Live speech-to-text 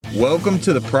Welcome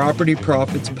to the Property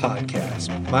Profits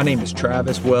Podcast. My name is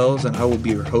Travis Wells, and I will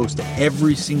be your host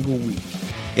every single week.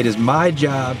 It is my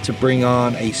job to bring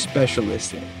on a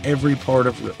specialist in every part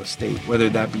of real estate, whether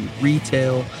that be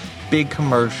retail, big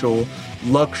commercial,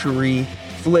 luxury,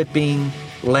 flipping,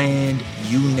 land,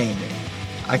 you name it.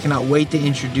 I cannot wait to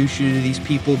introduce you to these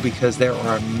people because there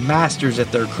are masters at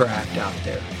their craft out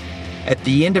there. At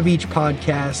the end of each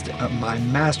podcast, my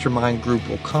mastermind group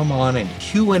will come on and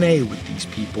Q&A with these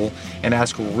people and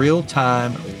ask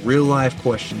real-time, real-life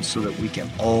questions so that we can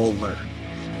all learn.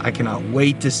 I cannot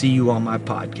wait to see you on my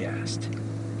podcast.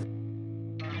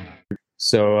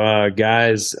 So,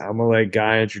 guys, I'm going to let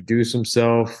Guy introduce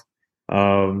himself.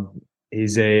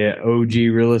 He's a OG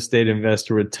real estate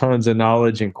investor with tons of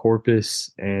knowledge in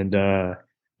Corpus and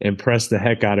impressed the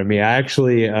heck out of me. I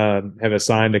actually have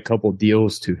assigned a couple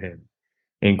deals to him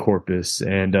in Corpus,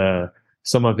 and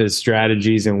some of his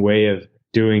strategies and way of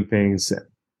doing things,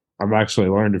 I've actually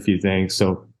learned a few things.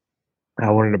 So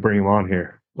I wanted to bring him on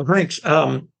here. Well, thanks.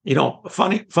 A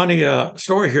funny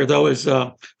story here though is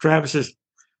Travis is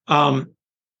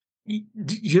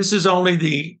this is only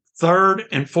the third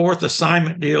and fourth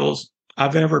assignment deals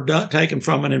I've ever taken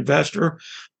from an investor.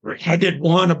 I did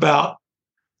one about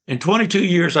in 22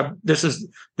 years.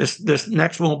 This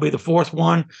next one will be the fourth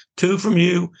one, 2 from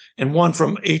you and 1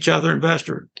 from each other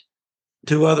investor,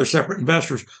 2 other separate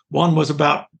investors. One was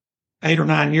about 8 or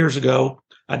 9 years ago.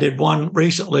 I did one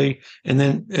recently, and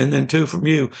then 2 from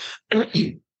you.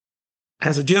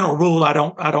 As a general rule, I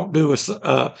don't do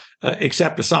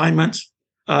accept assignments.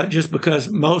 Just because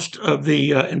most of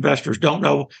the investors don't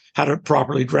know how to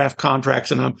properly draft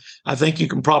contracts. And I think you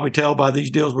can probably tell by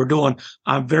these deals we're doing,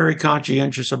 I'm very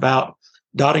conscientious about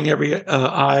dotting every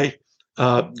I,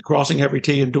 crossing every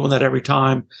T, and doing that every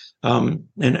time. And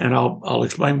I'll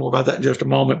explain more about that in just a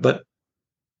moment. But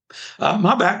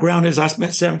my background is I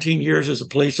spent 17 years as a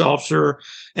police officer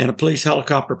and a police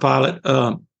helicopter pilot.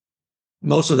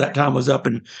 Most of that time was up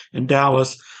in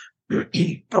Dallas.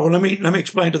 Oh, let me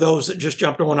explain to those that just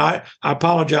jumped on. I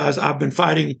apologize. I've been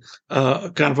fighting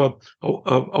kind of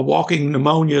a walking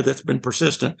pneumonia that's been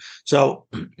persistent. So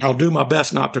I'll do my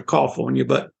best not to cough on you,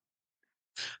 but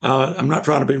I'm not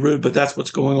trying to be rude, but that's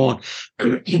what's going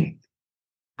on.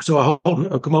 So I hold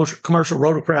a commercial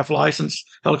rotorcraft license,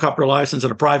 helicopter license,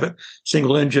 and a private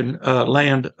single engine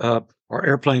land or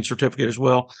airplane certificate as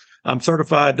well. I'm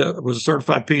certified, was a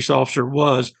certified peace officer,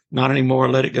 not anymore,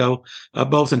 let it go,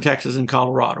 both in Texas and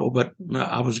Colorado. But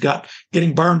I was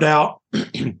getting burned out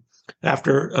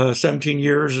after 17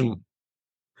 years. And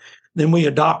then we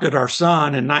adopted our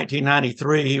son in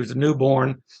 1993. He was a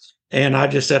newborn. And I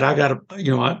just said, I got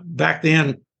to, back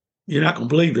then, you're not going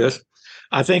to believe this.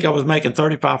 I think I was making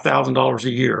 $35,000 a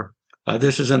year.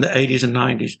 This is in the 80s and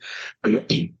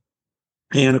 90s.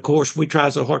 And of course, we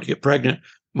tried so hard to get pregnant.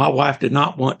 My wife did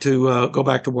not want to go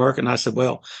back to work. And I said,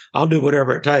 well, I'll do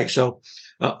whatever it takes. So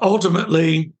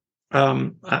ultimately,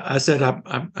 I said,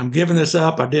 I'm giving this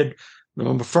up. I did.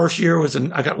 My first year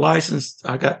I got licensed.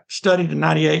 I got studied in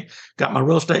 98, got my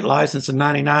real estate license in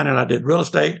 99. And I did real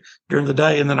estate during the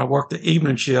day. And then I worked the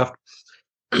evening shift.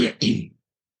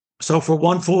 So for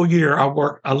 1 full year,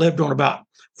 I lived on about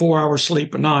 4 hours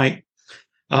sleep a night.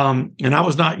 And I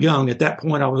was not young at that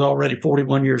point. I was already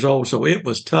 41 years old. So it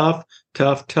was tough.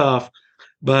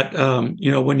 But,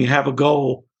 when you have a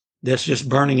goal that's just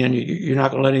burning in you, you're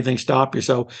not going to let anything stop you.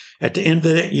 So at the end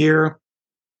of that year,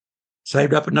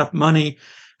 saved up enough money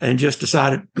and just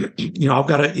decided, I've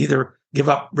got to either give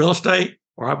up real estate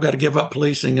or I've got to give up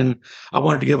policing. And I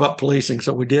wanted to give up policing.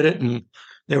 So we did it. And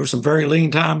there were some very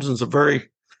lean times and some very,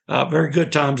 very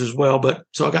good times as well. But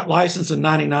so I got licensed in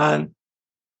 99.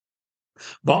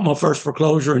 Bought my first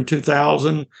foreclosure in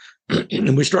 2000,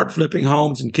 and we started flipping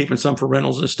homes and keeping some for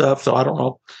rentals and stuff. So I don't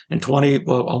know, in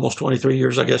almost 23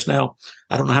 years, I guess now,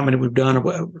 I don't know how many we've done.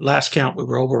 Last count, we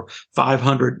were over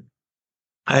 500.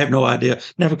 I have no idea.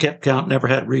 Never kept count, never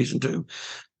had reason to.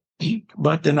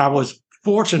 But then I was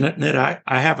fortunate in that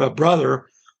I have a brother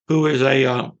who is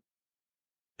a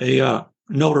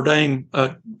Notre Dame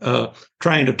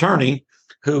trained attorney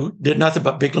who did nothing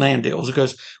but big land deals.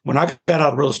 Because when I got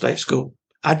out of real estate school,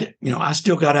 I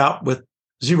still got out with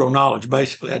zero knowledge,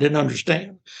 basically. I didn't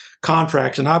understand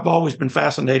contracts. And I've always been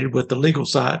fascinated with the legal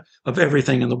side of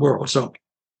everything in the world. So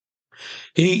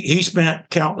he spent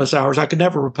countless hours. I could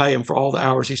never repay him for all the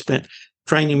hours he spent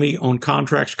training me on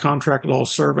contracts, contract law,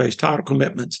 surveys, title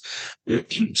commitments,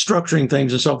 structuring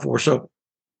things and so forth. So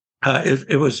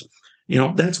it was,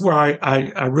 that's where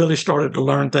I really started to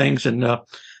learn things. And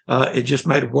it just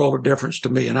made a world of difference to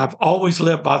me. And I've always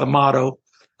lived by the motto,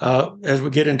 as we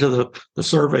get into the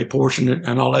survey portion,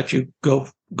 and I'll let you go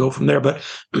from there. But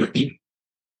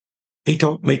he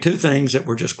told me two things that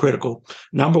were just critical.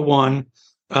 Number one,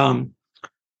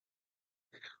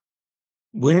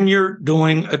 when you're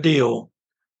doing a deal,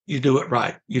 you do it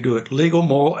right. You do it legal,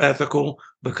 moral, ethical,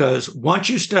 because once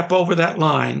you step over that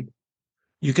line,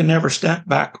 you can never step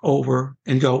back over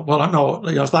and go, well, I know,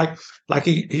 it's like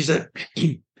he said,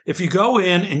 if you go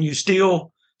in and you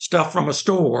steal stuff from a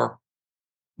store,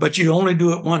 but you only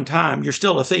do it one time, you're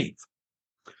still a thief.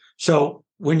 So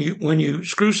when you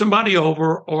screw somebody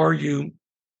over or you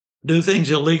do things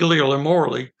illegally or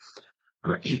immorally,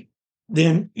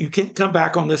 then you can't come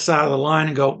back on this side of the line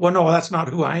and go, well, no, that's not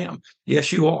who I am.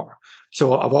 Yes, you are.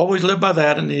 So I've always lived by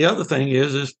that. And the other thing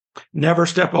is never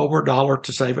step over a dollar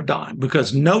to save a dime,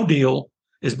 because no deal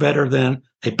is better than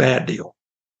a bad deal.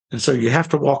 And so you have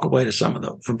to walk away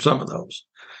from some of those.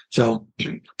 So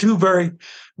two very,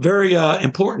 very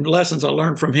important lessons I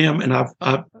learned from him, and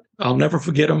I'll never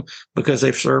forget them because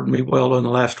they've served me well in the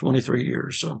last 23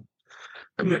 years. So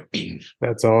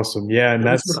that's awesome. Yeah, and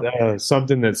that's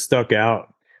something that stuck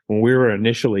out when we were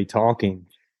initially talking,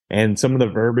 and some of the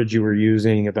verbiage you were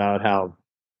using about how,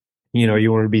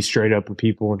 you want to be straight up with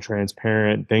people and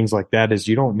transparent, things like that, is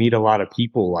you don't meet a lot of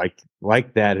people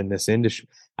like that in this industry.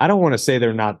 I don't want to say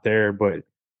they're not there, but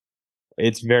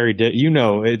it's very,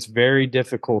 it's very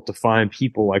difficult to find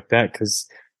people like that because,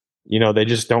 they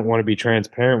just don't want to be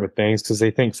transparent with things because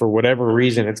they think for whatever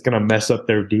reason it's going to mess up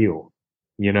their deal,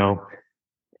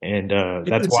 and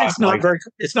that's why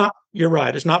you're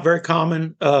right. It's not very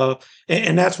common.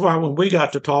 And that's why when we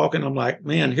got to talking, I'm like,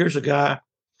 man, here's a guy.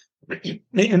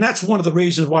 And that's one of the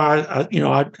reasons why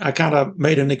I kind of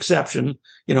made an exception.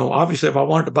 Obviously, if I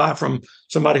wanted to buy from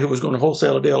somebody who was going to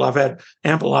wholesale a deal, I've had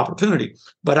ample opportunity.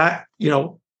 But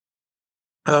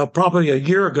probably a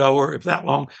year ago, or if that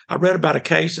long, I read about a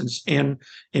case in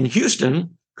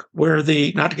Houston where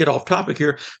not to get off topic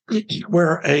here,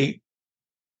 where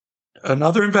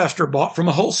another investor bought from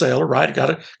a wholesaler, right?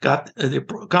 Got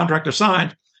the contract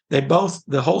signed.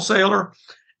 The wholesaler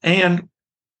and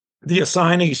the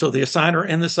assignee, so the assigner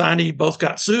and the assignee both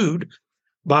got sued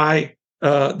by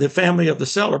the family of the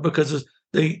seller because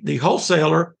the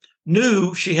wholesaler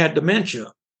knew she had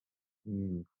dementia.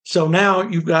 Mm. So now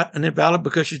you've got an invalid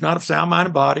because she's not of sound mind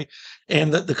and body,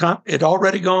 and it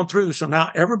already gone through. So now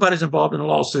everybody's involved in a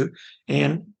lawsuit.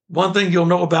 And one thing you'll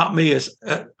know about me is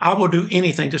I will do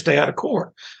anything to stay out of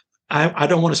court. I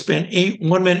don't want to spend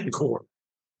 1 minute in court,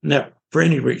 never, for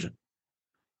any reason.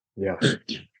 Yeah.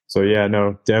 So yeah,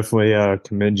 no, definitely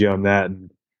commend you on that,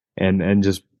 and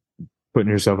just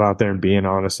putting yourself out there and being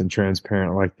honest and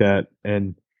transparent like that.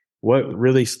 And what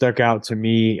really stuck out to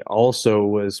me also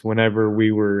was whenever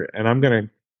we were, and I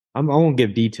won't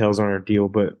give details on our deal,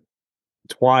 but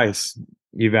twice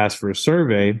you've asked for a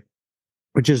survey,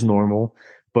 which is normal,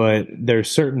 but there's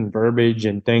certain verbiage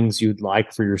and things you'd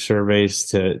like for your surveys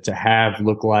to have,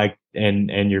 look like,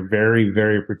 and you're very,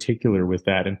 very particular with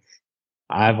that. And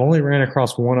I've only ran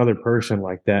across one other person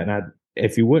like that. And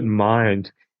if you wouldn't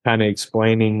mind kind of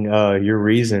explaining your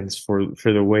reasons for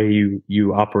the way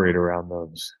you operate around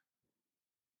those.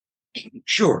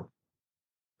 Sure.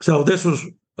 So this was,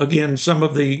 again, some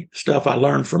of the stuff I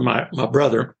learned from my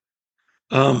brother.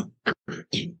 Not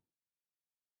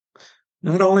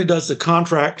only does the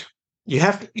contract, you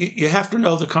have to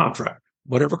know the contract,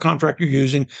 whatever contract you're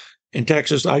using. In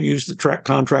Texas, I use the track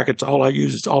contract. It's all I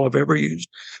use. It's all I've ever used.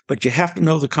 But you have to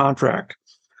know the contract.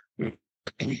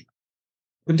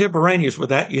 Contemporaneous with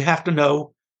that, you have to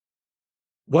know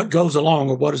what goes along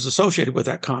or what is associated with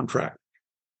that contract.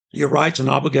 Your rights and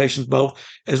obligations, both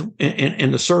as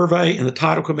in the survey and the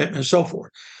title commitment and so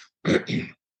forth.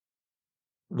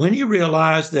 When you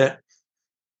realize that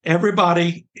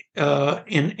everybody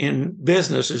in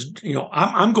business is,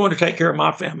 I'm going to take care of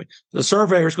my family. The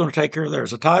surveyor is going to take care of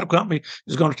theirs. The title company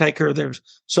is going to take care of theirs.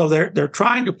 So they're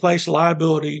trying to place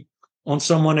liability on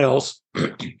someone else,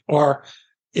 or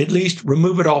at least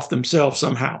remove it off themselves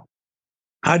somehow.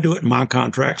 I do it in my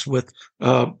contracts with,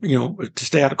 to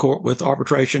stay out of court with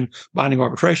arbitration, binding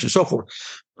arbitration, and so forth.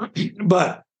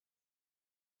 But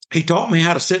he taught me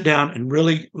how to sit down and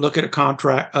really look at a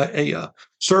contract, a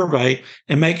survey,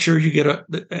 and make sure you get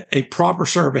a proper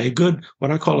survey, a good,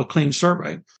 what I call a clean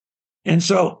survey. And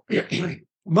so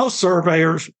most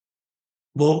surveyors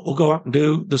will go out and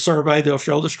do the survey. They'll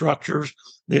show the structures,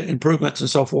 the improvements, and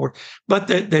so forth, but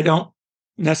they don't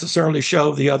necessarily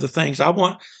show the other things. I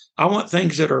want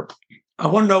things I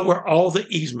want to know where all the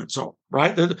easements are,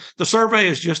 right? The survey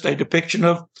is just a depiction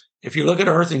of, if you look at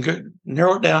Earth and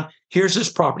narrow it down, here's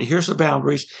this property, here's the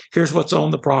boundaries, here's what's on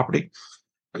the property.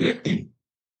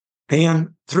 And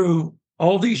through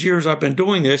all these years I've been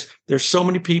doing this, there's so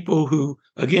many people who,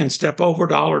 again, step over a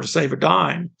dollar to save a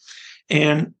dime,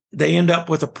 and they end up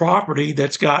with a property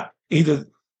that's got either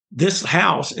this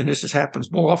house, and this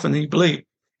happens more often than you believe,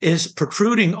 is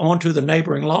protruding onto the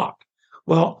neighboring lot.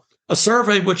 Well, a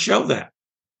survey would show that.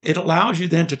 It allows you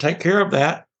then to take care of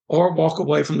that or walk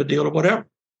away from the deal or whatever.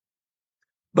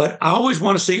 But I always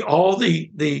want to see all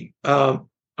the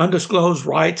undisclosed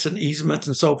rights and easements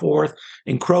and so forth,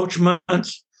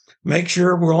 encroachments, make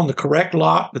sure we're on the correct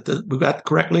lot, that we've got the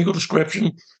correct legal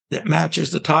description that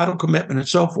matches the title commitment and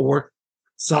so forth,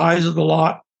 size of the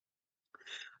lot.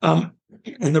 And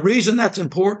the reason that's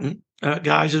important,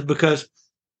 guys, is because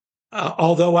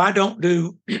although I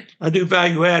do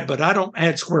value add, but I don't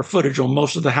add square footage on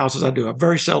most of the houses I do. I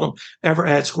very seldom ever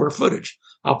add square footage.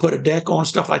 I'll put a deck on,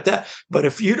 stuff like that. But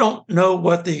if you don't know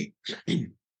what the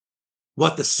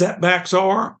setbacks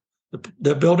are,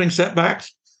 the building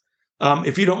setbacks,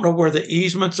 if you don't know where the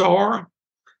easements are,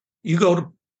 you go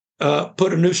to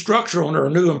put a new structure on or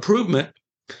a new improvement,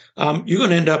 you're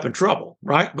going to end up in trouble,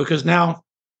 right? Because now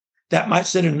that might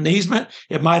sit in an easement.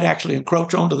 It might actually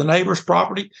encroach onto the neighbor's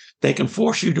property. They can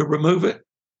force you to remove it.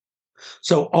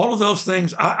 So all of those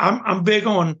things, I'm big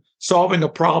on solving a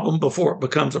problem before it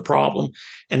becomes a problem.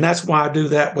 And that's why I do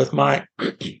that with my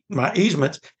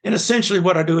easements. And essentially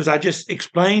what I do is I just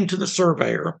explain to the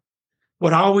surveyor.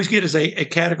 What I always get is a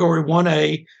category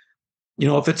 1A. You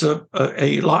know, if it's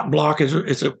a lot block,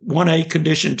 it's a 1A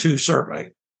condition 2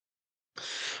 survey.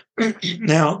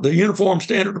 Now, the Uniform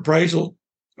Standard Appraisal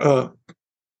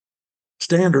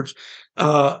standards,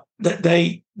 that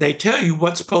they tell you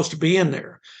what's supposed to be in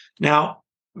there. Now,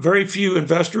 very few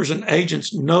investors and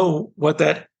agents know what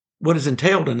is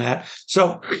entailed in that.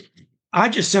 So I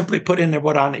just simply put in there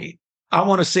what I need. I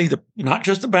want to see not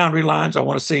just the boundary lines. I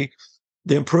want to see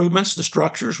the improvements, the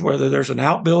structures, whether there's an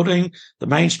outbuilding, the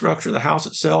main structure, the house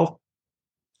itself,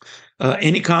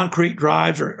 any concrete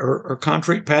drives or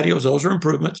concrete patios. Those are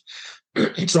improvements.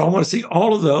 So I want to see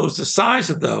all of those, the size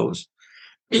of those.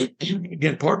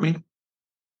 Again, pardon me.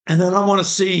 And then I want to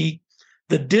see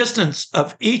the distance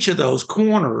of each of those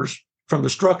corners from the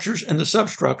structures and the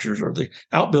substructures or the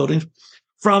outbuildings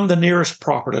from the nearest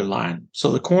property line.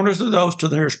 So the corners of those to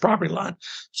the nearest property line.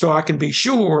 So I can be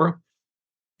sure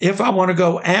if I want to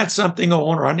go add something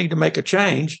on or I need to make a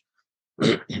change,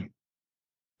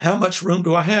 how much room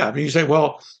do I have? And you say,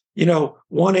 well,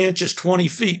 1 inch is 20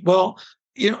 feet. Well,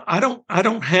 I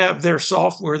don't have their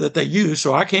software that they use,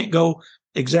 so I can't go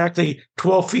exactly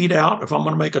 12 feet out if I'm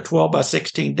going to make a 12 by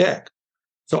 16 deck.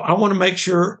 So I want to make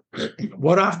sure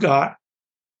what I've got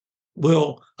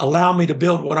will allow me to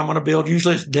build what I'm going to build.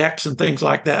 Usually it's decks and things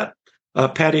like that,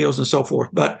 patios and so forth.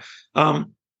 But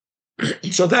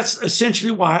so that's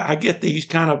essentially why I get these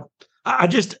kind of.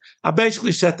 I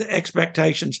basically set the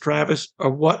expectations, Travis,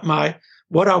 of what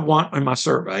I want in my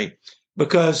survey,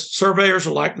 because surveyors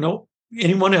are like, nope.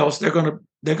 Anyone else, they're gonna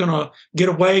get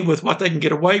away with what they can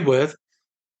get away with.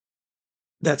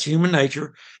 That's human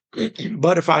nature.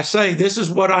 But if I say this is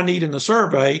what I need in the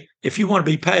survey, if you want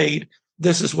to be paid,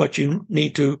 this is what you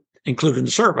need to include in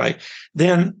the survey,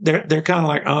 then they're kind of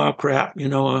like, oh crap,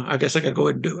 I guess I got to go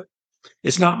ahead and do it.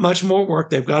 It's not much more work.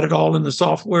 They've got it all in the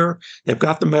software. They've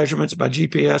got the measurements by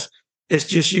GPS. It's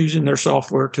just using their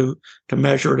software to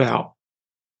measure it out.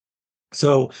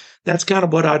 So that's kind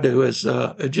of what I do is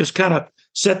just kind of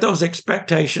set those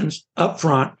expectations up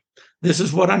front. This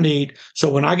is what I need.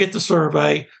 So when I get the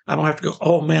survey, I don't have to go,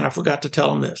 oh man, I forgot to tell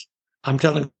them this. I'm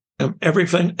telling them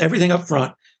everything up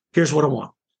front. Here's what I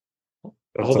want.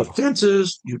 All the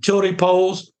fences, utility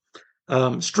poles,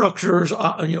 structures,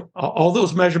 all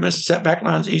those measurements, setback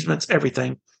lines, easements,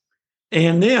 everything.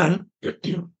 And then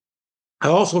I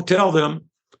also tell them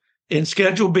in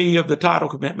Schedule B of the title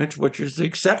commitments, which is the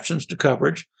exceptions to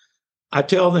coverage, I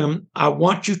tell them, I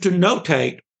want you to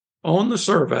notate on the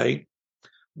survey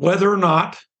whether or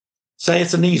not, say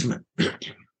it's an easement.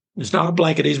 It's not a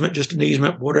blanket easement, just an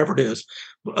easement, whatever it is,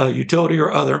 utility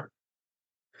or other.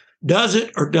 Does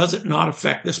it or does it not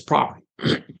affect this property?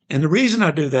 And the reason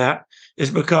I do that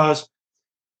is because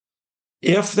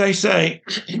if they say,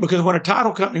 because when a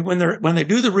title company, when they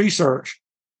do the research,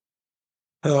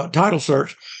 title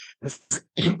search,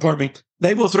 pardon me,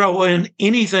 they will throw in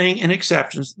anything in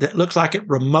exceptions that looks like it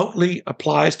remotely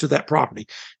applies to that property.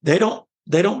 They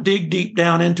don't dig deep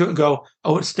down into it and go,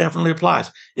 oh, it definitely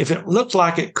applies. If it looks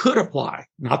like it could apply,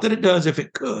 not that it does, if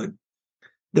it could,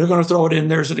 they're going to throw it in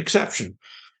there as an exception.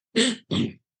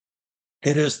 It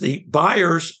is the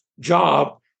buyer's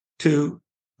job to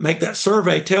make that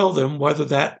survey tell them whether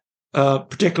that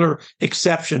particular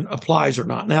exception applies or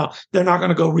not. Now, they're not going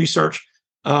to go research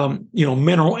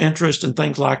mineral interest and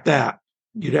things like that.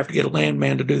 You'd have to get a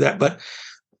landman to do that. But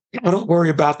I don't worry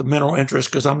about the mineral interest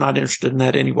because I'm not interested in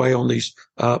that anyway on these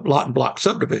lot and block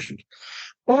subdivisions.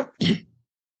 But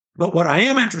what I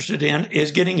am interested in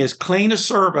is getting as clean a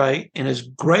survey and as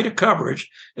great a coverage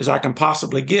as I can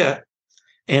possibly get.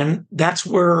 And that's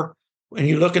where, when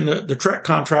you look in the TREC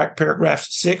contract,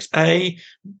 paragraphs 6A,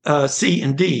 C,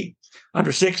 and D,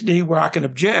 under 6D, where I can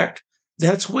object,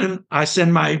 that's when I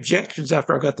send my objections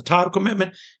after I got the title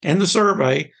commitment and the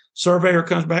survey. Surveyor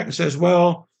comes back and says,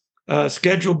 well,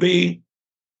 Schedule B,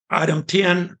 item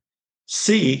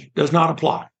 10C does not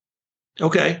apply.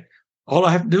 Okay. All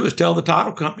I have to do is tell the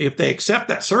title company, if they accept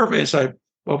that survey and say,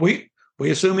 well, we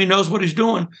assume he knows what he's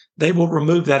doing, they will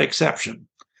remove that exception.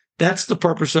 That's the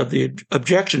purpose of the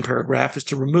objection paragraph, is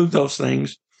to remove those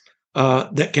things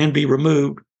that can be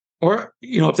removed. Or,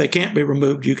 if they can't be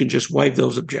removed, you can just waive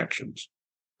those objections,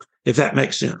 if that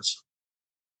makes sense.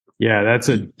 Yeah, that's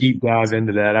a deep dive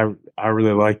into that. I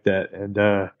really like that.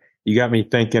 And you got me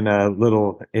thinking a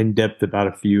little in depth about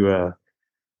a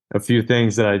few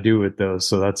things that I do with those.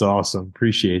 So that's awesome.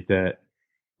 Appreciate that.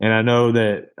 And I know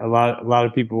that a lot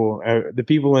of people, the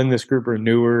people in this group are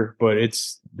newer, but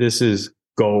this is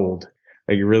gold.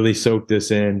 Like, you really soak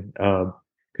this in,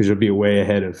 because you'll be way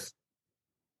ahead of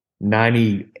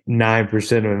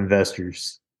 99% of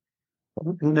investors.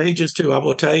 And agents too. I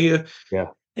will tell you,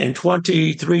 in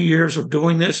 23 years of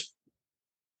doing this,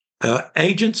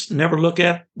 agents never look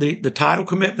at the title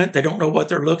commitment. They don't know what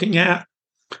they're looking at.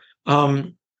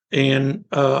 But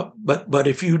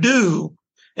if you do,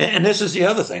 and this is the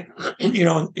other thing,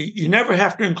 you never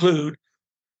have to include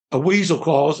a weasel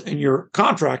clause in your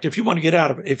contract if you want to get out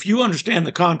of it. If you understand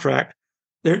the contract,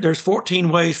 there's 14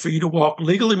 ways for you to walk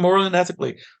legally, morally, and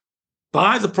ethically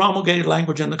by the promulgated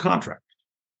language in the contract.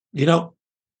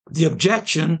 The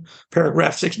objection,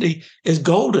 paragraph 6D, is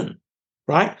golden,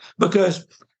 right? Because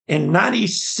in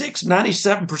 96,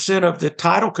 97% of the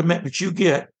title commitments you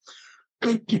get,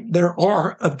 there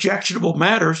are objectionable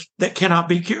matters that cannot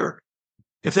be cured.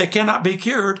 If they cannot be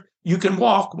cured, you can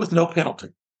walk with no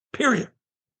penalty, period.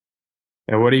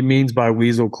 And what he means by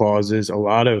weasel clause is, a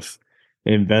lot of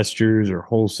investors or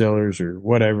wholesalers or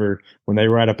whatever, when they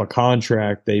write up a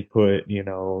contract, they put,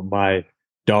 my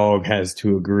dog has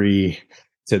to agree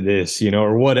to this,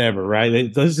 or whatever,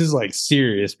 right? This is like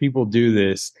serious. People do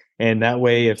this. And that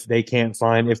way, if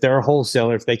they're a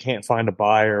wholesaler, if they can't find a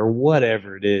buyer or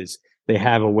whatever it is, they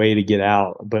have a way to get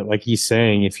out. But like he's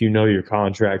saying, if you know your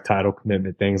contract, title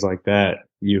commitment, things like that,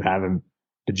 you have a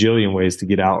bajillion ways to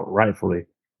get out rightfully.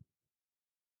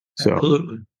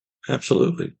 So,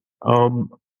 Absolutely.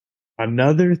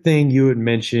 Another thing you had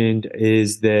mentioned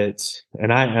is that,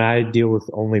 and I deal with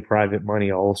only private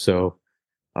money also,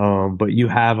 but you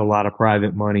have a lot of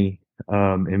private money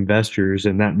investors,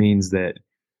 and that means that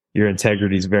your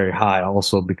integrity is very high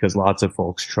also, because lots of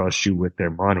folks trust you with their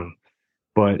money.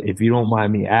 But if you don't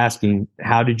mind me asking,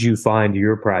 how did you find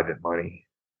your private money?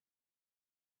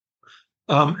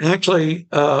 Actually,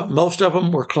 most of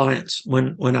them were clients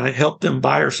when I helped them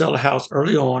buy or sell a house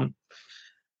early on.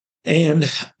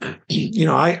 And,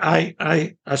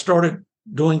 I started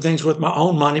doing things with my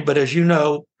own money. But as you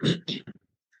know,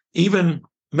 even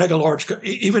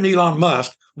Elon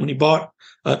Musk, when he bought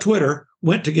Twitter,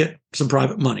 went to get some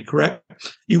private money, correct?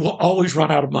 You will always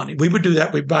run out of money. We would do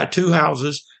that. We'd buy 2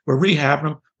 houses. We're rehabbing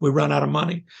them. We run out of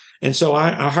money. And so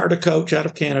I hired a coach out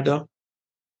of Canada,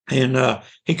 and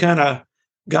he kind of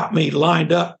got me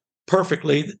lined up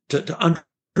perfectly to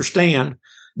understand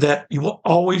that you will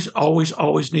always, always,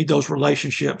 always need those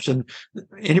relationships. And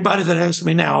anybody that asks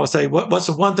me now, I'll say, what's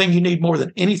the one thing you need more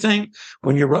than anything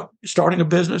when you're starting a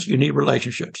business? You need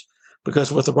relationships.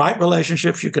 Because with the right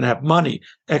relationships, you can have money,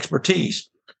 expertise,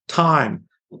 time.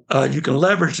 You can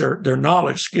leverage their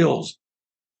knowledge, skills,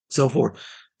 so forth.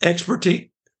 Expertise,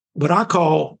 what I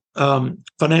call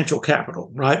financial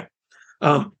capital, right?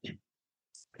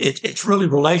 It's really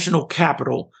relational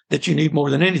capital that you need more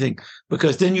than anything,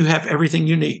 because then you have everything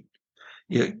you need.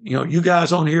 You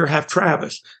guys on here have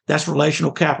Travis. That's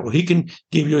relational capital. He can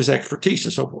give you his expertise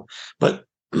and so forth. But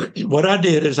what I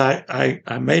did is I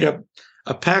made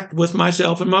a pact with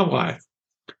myself and my wife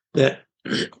that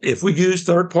if we use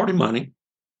third-party money,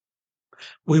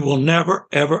 we will never,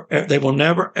 ever, they will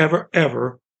never, ever,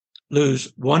 ever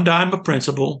lose one dime of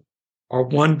principal or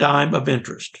one dime of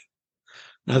interest.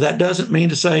 Now, that doesn't mean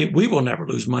to say we will never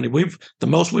lose money. The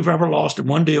most we've ever lost in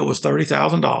one deal was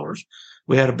 $30,000.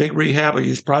 We had a big rehab. I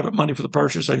used private money for the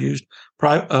purchase. I used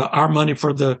our money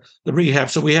for the rehab.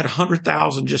 So we had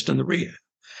 $100,000 just in the rehab,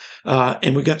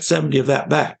 and we got 70 of that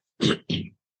back.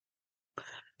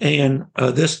 And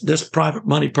this private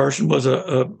money person was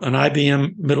an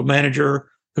IBM middle manager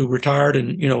who retired.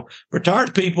 And,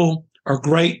 retired people are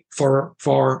great for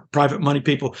private money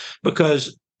people,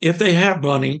 because if they have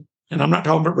money, and I'm not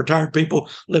talking about retired people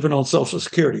living on Social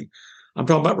Security, I'm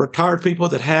talking about retired people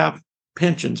that have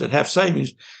pensions, that have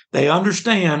savings. They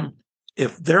understand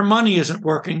if their money isn't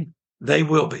working, they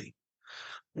will be.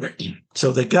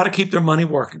 So they got to keep their money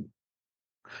working.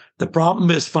 The problem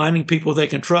is finding people they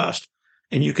can trust,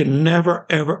 and you can never,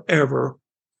 ever, ever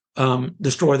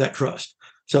destroy that trust.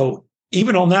 So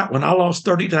even on that one, I lost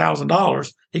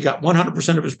 $30,000. He got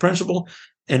 100% of his principal,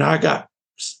 and I got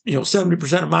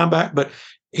 70% of mine back. But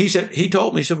he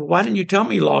told me, well, why didn't you tell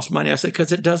me you lost money? I said,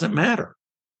 because it doesn't matter.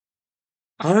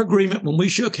 Our agreement when we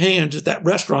shook hands at that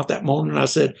restaurant that morning, I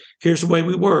said, here's the way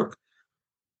we work.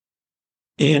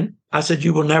 And I said,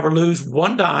 you will never lose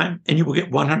one dime, and you will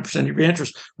get 100% of your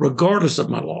interest, regardless of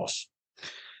my loss.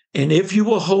 And if you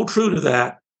will hold true to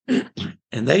that,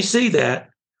 and they see that,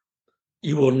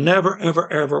 you will never,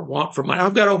 ever, ever want for money.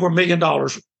 I've got over $1 million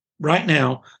right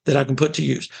now that I can put to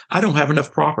use. I don't have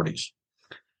enough properties.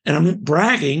 And I'm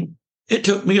bragging. It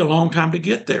took me a long time to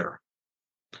get there,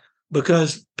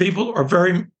 because people are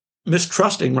very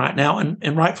mistrusting right now,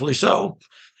 and rightfully so.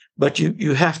 But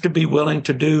you have to be willing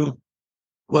to do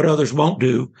what others won't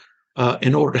do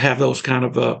in order to have those kind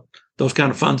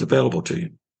of funds available to you.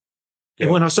 Yeah.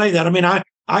 And when I say that, I mean I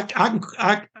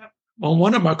on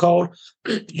one of them I called.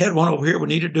 He had one over here. We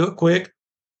need to do it quick.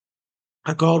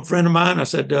 I called a friend of mine. I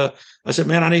said,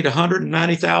 man, I need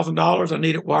 $190,000. I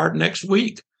need it wired next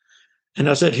week. And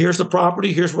I said, here's the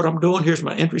property. Here's what I'm doing. Here's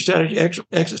my entry strategy,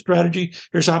 exit strategy.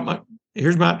 Here's what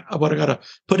I got to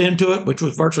put into it, which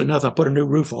was virtually nothing. I put a new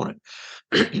roof on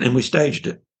it, and we staged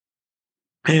it.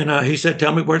 And he said,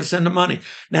 tell me where to send the money.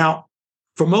 Now,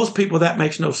 for most people, that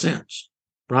makes no sense,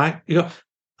 right?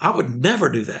 I would never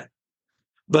do that.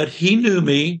 But he knew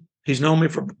me. He's known me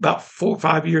for about 4 or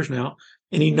 5 years now.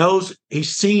 And he knows,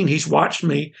 he's watched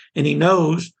me, and he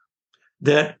knows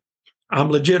that I'm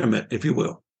legitimate, if you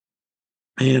will.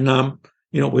 And,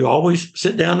 we always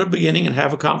sit down at the beginning and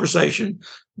have a conversation,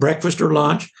 breakfast or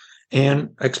lunch, and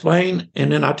explain.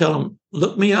 And then I tell them,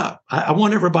 look me up. I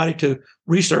want everybody to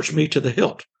research me to the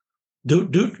hilt.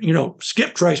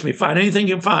 Skip trace me, find anything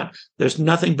you can find. There's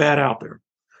nothing bad out there.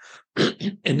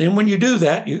 And then when you do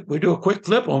that, we do a quick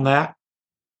flip on that.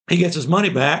 He gets his money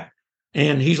back,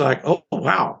 and he's like, oh,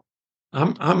 wow,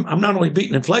 I'm not only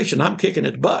beating inflation, I'm kicking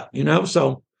its butt,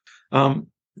 So,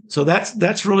 so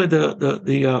that's really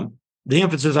the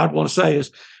emphasis I'd want to say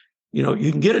is,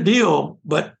 you can get a deal,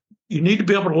 but you need to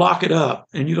be able to lock it up,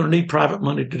 and you're going to need private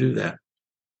money to do that.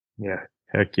 Yeah.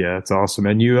 Heck yeah. That's awesome.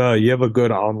 And you have a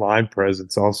good online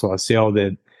presence also. I see all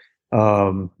that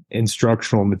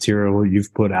instructional material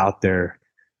you've put out there.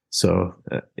 So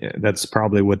that's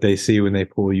probably what they see when they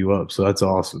pull you up. So that's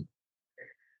awesome.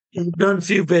 I've done a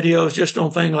few videos just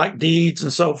on things like deeds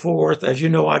and so forth. As you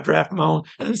know, I draft my own.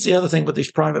 And that's the other thing with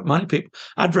these private money people.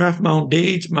 I draft my own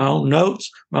deeds, my own notes,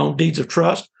 my own deeds of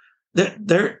trust.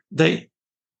 They're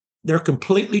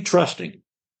completely trusting.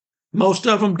 Most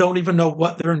of them don't even know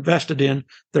what they're invested in.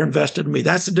 They're invested in me.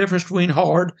 That's the difference between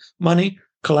hard money,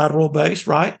 collateral-based,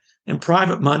 right, and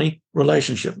private money,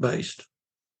 relationship-based.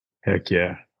 Heck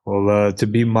yeah. Well, to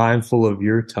be mindful of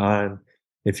your time,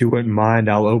 if you wouldn't mind,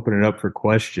 I'll open it up for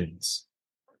questions.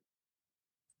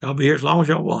 I'll be here as long as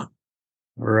y'all want.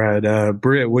 All right.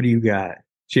 Britt, what do you got?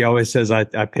 She always says I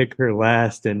pick her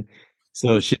last, and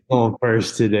so she's going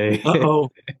first today. Uh-oh.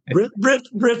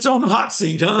 Britt's on the hot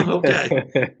seat, huh?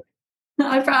 Okay.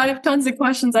 I have tons of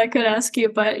questions I could ask you,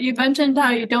 but you mentioned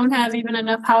how you don't have even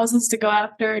enough houses to go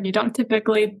after, and you don't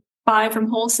typically buy from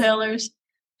wholesalers.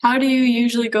 How do you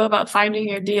usually go about finding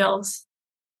your deals?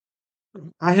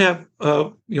 I have,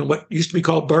 what used to be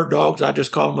called bird dogs. I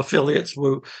just call them affiliates.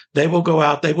 They will go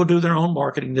out. They will do their own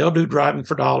marketing. They'll do driving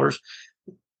for dollars.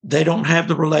 They don't have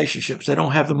the relationships. They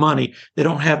don't have the money. They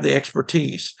don't have the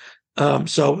expertise.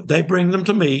 So they bring them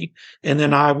to me, and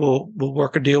then I will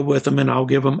work a deal with them, and I'll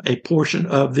give them a portion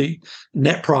of the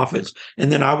net profits.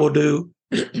 And then I will do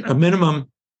a minimum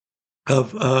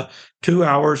of 2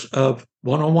 hours of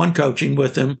one-on-one coaching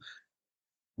with them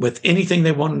with anything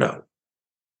they want to know.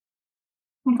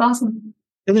 That's awesome.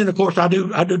 And then, of course, I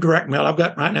do direct mail. I've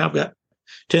got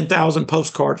 10,000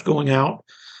 postcards going out.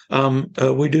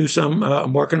 We do some.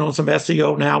 I'm working on some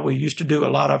SEO now. We used to do a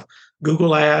lot of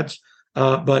Google ads,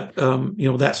 but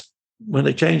that's when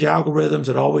they change algorithms,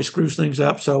 it always screws things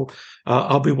up. So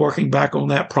I'll be working back on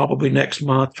that probably next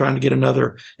month, trying to get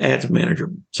another ads manager.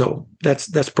 So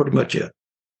that's pretty much it.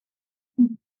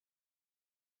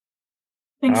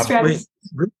 Thanks, Travis.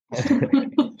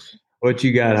 What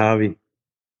you got, Javi?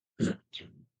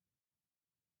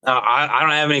 I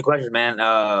don't have any questions, man.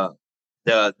 The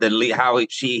lead, how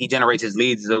he generates his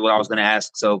leads is what I was going to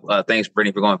ask. So thanks,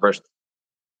 Brittany, for going first.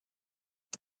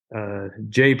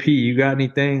 JP, you got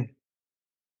anything?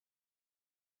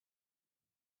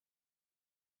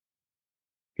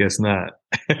 Guess not.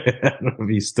 I don't know if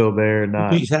he's still there or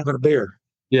not. He's having a beer.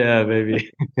 Yeah,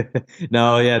 maybe.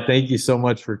 No, yeah. Thank you so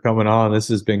much for coming on. This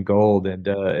has been gold, and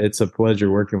it's a pleasure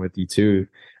working with you too.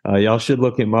 Y'all should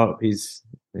look him up. He's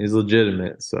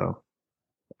legitimate. So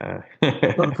I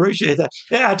appreciate that.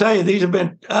 Yeah, I tell you, these have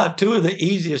been two of the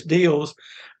easiest deals.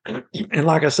 And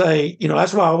like I say,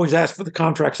 that's why I always ask for the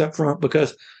contracts up front,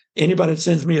 because anybody that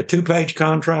sends me a 2-page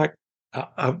contract,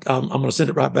 I'm going to send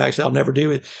it right back. So I'll never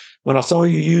do it. When I saw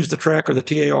you use the track or the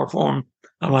TAR form,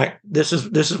 I'm like, this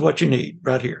is what you need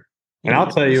right here. And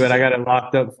I'll tell you what, I got it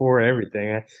locked up for everything.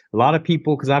 A lot of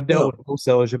people, because I've dealt with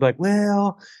wholesalers, they're like,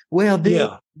 well,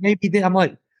 maybe. I'm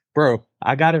like, bro,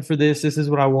 I got it for this. This is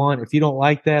what I want. If you don't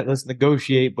like that, let's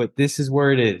negotiate. But this is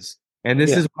where it is. And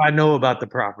this is what I know about the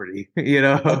property.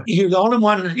 You're the only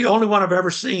one I've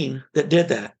ever seen that did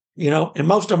that. And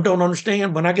most of them don't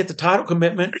understand. When I get the title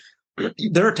commitment,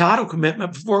 their title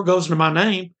commitment before it goes into my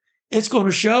name, it's going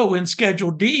to show in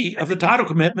Schedule D of the title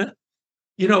commitment,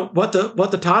 what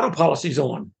the title policy's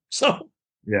on. So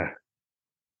yeah,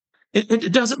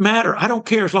 it doesn't matter. I don't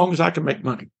care as long as I can make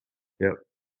money. Yep.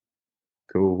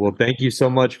 Cool. Well, thank you so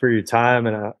much for your time,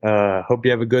 and I hope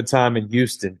you have a good time in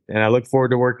Houston. And I look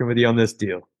forward to working with you on this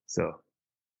deal. So,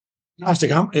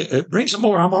 bring some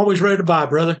more. I'm always ready to buy,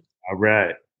 brother. All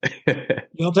right.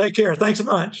 Y'all take care. Thanks so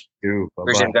much.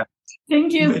 Appreciate that.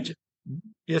 Thank you.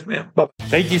 Yes, ma'am. Bye.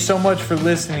 Thank you so much for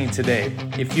listening today.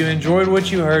 If you enjoyed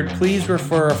what you heard, please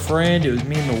refer a friend. It would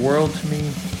mean the world to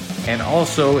me. And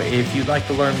also, if you'd like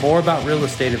to learn more about real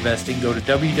estate investing, go to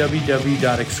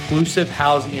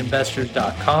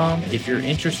www.exclusivehousinginvestors.com. If you're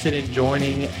interested in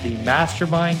joining the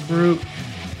mastermind group,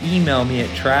 email me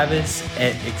at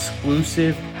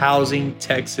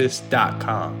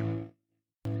travis@exclusivehousingtexas.com.